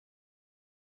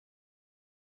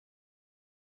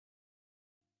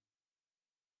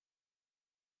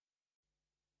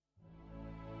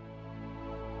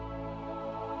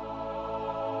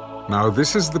Now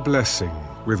this is the blessing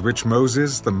with which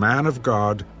Moses, the man of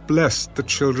God, blessed the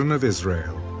children of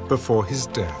Israel before his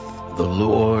death. The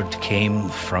Lord came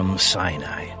from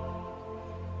Sinai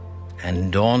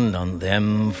and dawned on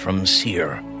them from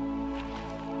Seir.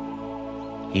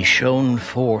 He shone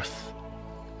forth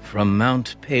from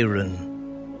Mount Paran,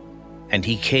 and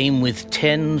he came with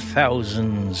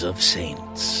 10,000s of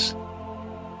saints.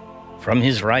 From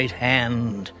his right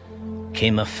hand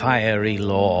came a fiery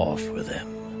law for them.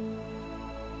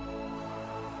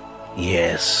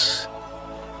 Yes,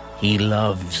 he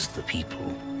loves the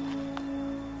people.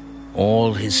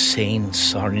 All his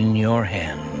saints are in your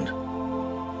hand.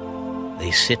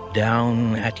 They sit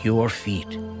down at your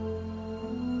feet.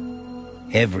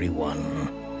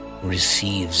 Everyone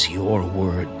receives your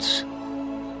words.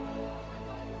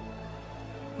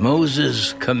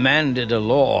 Moses commanded a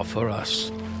law for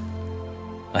us,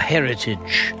 a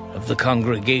heritage of the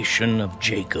congregation of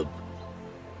Jacob.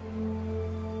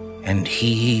 And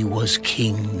he was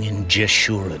king in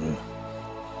Jeshurun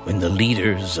when the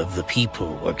leaders of the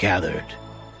people were gathered,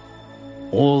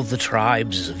 all the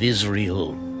tribes of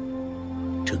Israel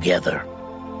together.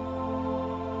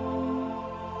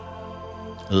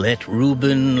 Let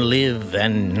Reuben live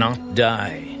and not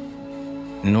die,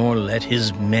 nor let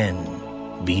his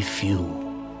men be few.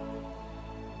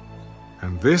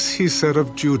 And this he said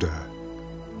of Judah.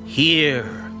 Hear,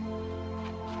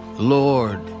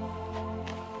 Lord,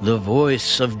 the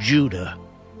voice of Judah,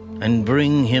 and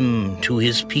bring him to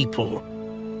his people.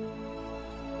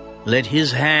 Let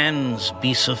his hands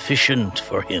be sufficient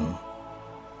for him,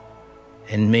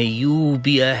 and may you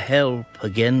be a help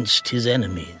against his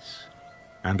enemies.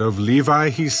 And of Levi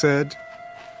he said,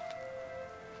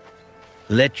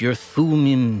 Let your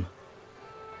Thummim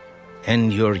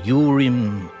and your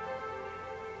Urim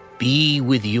be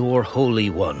with your Holy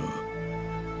One,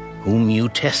 whom you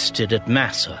tested at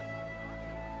Massah,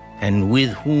 and with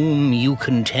whom you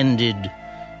contended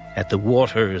at the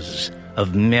waters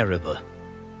of Meribah,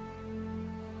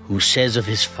 who says of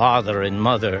his father and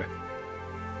mother,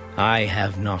 I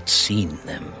have not seen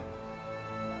them.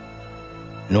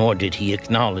 Nor did he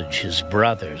acknowledge his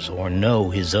brothers or know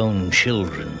his own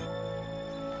children,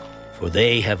 for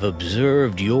they have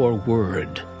observed your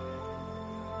word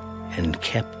and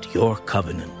kept your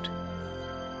covenant.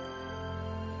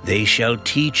 They shall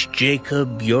teach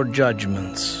Jacob your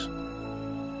judgments,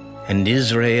 and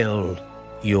Israel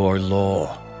your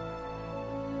law.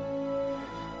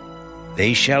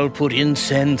 They shall put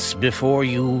incense before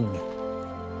you,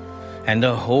 and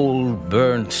a whole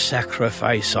burnt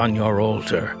sacrifice on your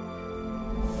altar.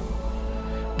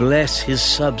 Bless his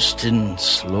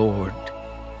substance, Lord,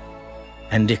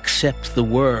 and accept the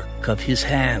work of his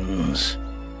hands.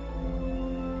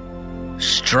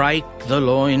 Strike the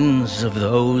loins of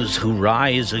those who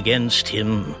rise against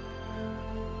him,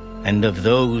 and of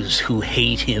those who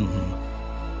hate him,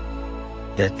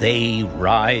 that they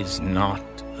rise not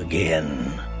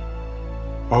again.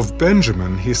 Of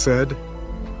Benjamin he said,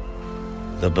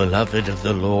 The beloved of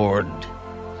the Lord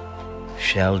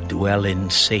shall dwell in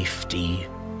safety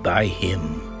by him,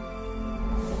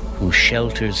 who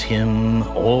shelters him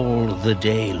all the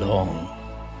day long.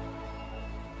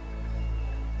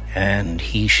 And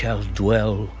he shall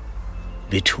dwell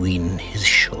between his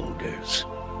shoulders.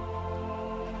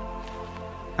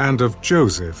 And of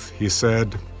Joseph he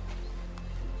said,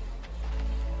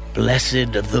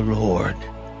 Blessed of the Lord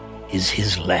is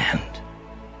his land,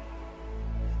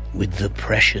 with the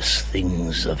precious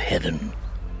things of heaven,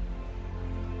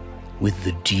 with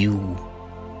the dew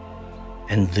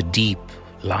and the deep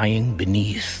lying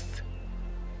beneath,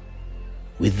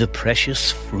 with the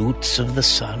precious fruits of the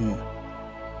sun,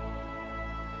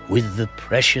 with the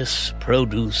precious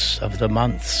produce of the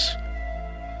months,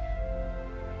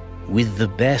 with the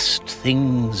best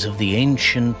things of the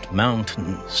ancient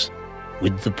mountains,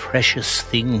 with the precious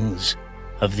things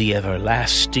of the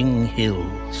everlasting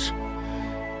hills,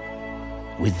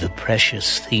 with the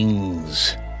precious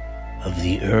things of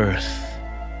the earth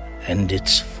and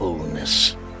its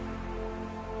fullness,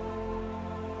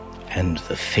 and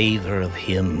the favor of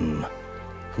him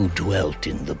who dwelt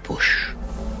in the bush.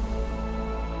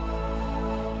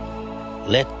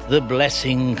 Let the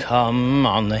blessing come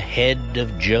on the head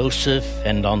of Joseph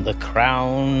and on the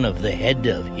crown of the head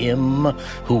of him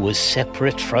who was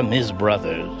separate from his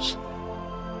brothers.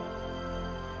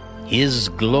 His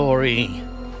glory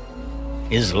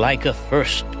is like a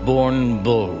firstborn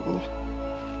bull,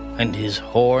 and his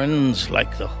horns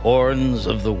like the horns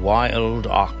of the wild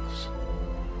ox.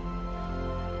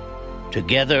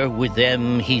 Together with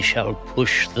them he shall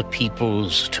push the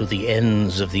peoples to the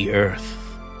ends of the earth.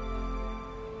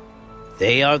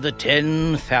 They are the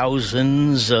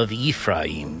 10,000s of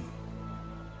Ephraim,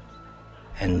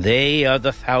 and they are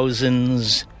the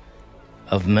thousands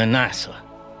of Manasseh.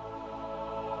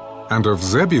 And of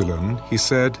Zebulun he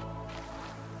said,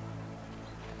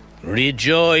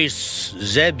 Rejoice,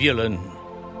 Zebulun,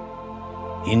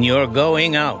 in your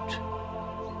going out,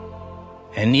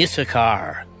 and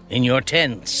Issachar in your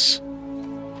tents.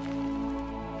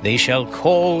 They shall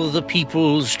call the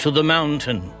peoples to the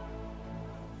mountain.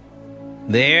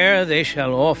 There they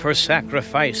shall offer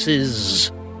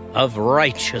sacrifices of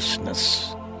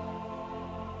righteousness.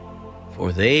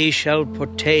 For they shall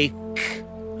partake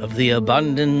of the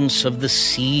abundance of the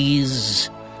seas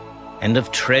and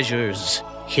of treasures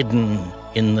hidden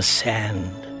in the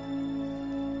sand.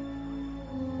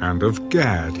 And of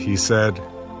Gad he said,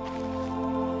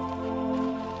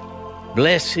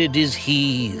 Blessed is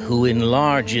he who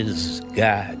enlarges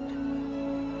Gad.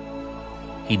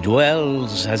 He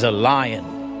dwells as a lion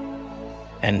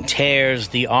and tears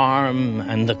the arm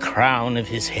and the crown of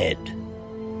his head.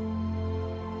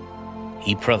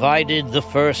 He provided the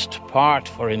first part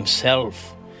for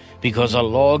himself because a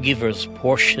lawgiver's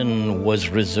portion was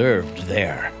reserved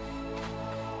there.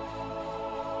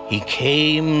 He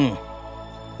came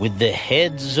with the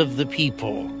heads of the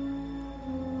people.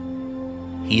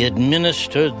 He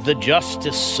administered the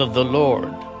justice of the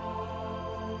Lord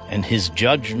and his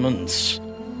judgments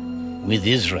with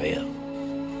Israel.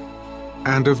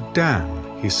 And of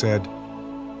Dan he said,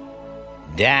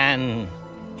 Dan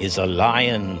is a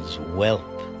lion's whelp.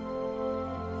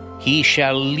 He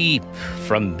shall leap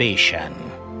from Bashan.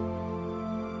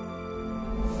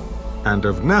 And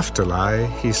of Naphtali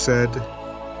he said,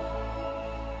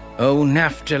 O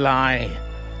Naphtali,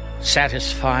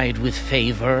 satisfied with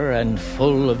favor and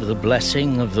full of the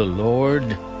blessing of the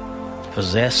Lord,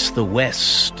 possess the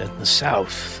west and the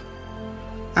south.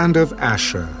 And of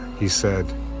Asher he said,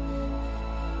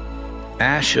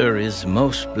 Asher is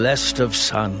most blessed of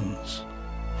sons.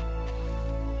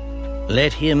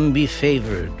 Let him be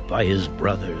favored by his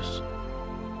brothers,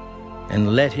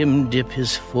 and let him dip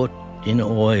his foot in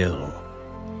oil.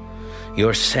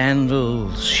 Your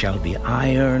sandals shall be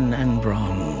iron and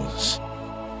bronze.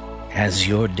 As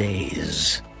your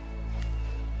days,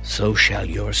 so shall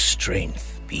your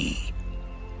strength be.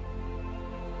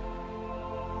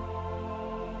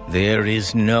 There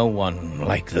is no one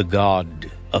like the God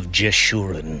of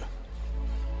Jeshurun,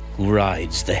 who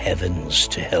rides the heavens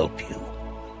to help you.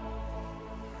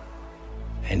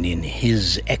 And in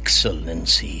his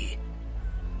excellency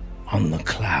on the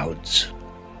clouds.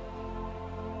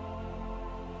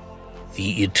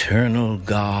 The eternal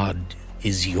God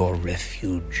is your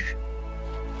refuge,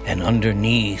 and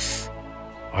underneath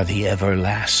are the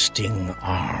everlasting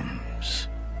arms.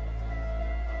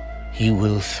 He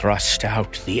will thrust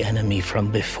out the enemy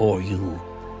from before you,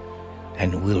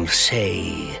 and will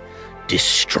say,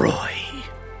 Destroy.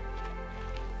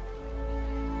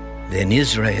 Then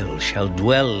Israel shall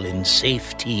dwell in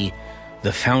safety,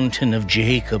 the fountain of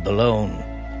Jacob alone,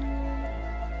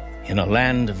 in a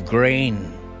land of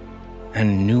grain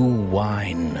and new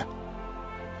wine.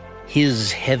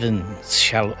 His heavens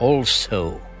shall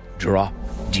also drop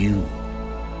dew.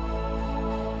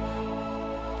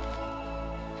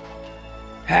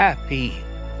 Happy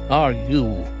are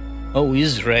you, O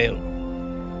Israel.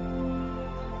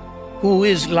 Who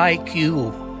is like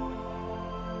you,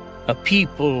 a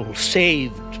people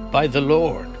saved by the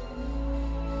Lord,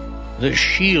 the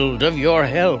shield of your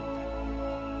help,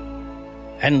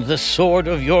 and the sword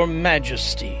of your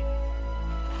majesty?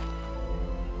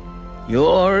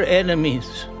 Your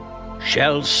enemies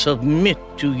shall submit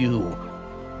to you,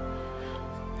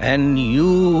 and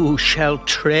you shall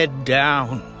tread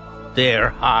down their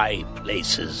high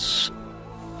places.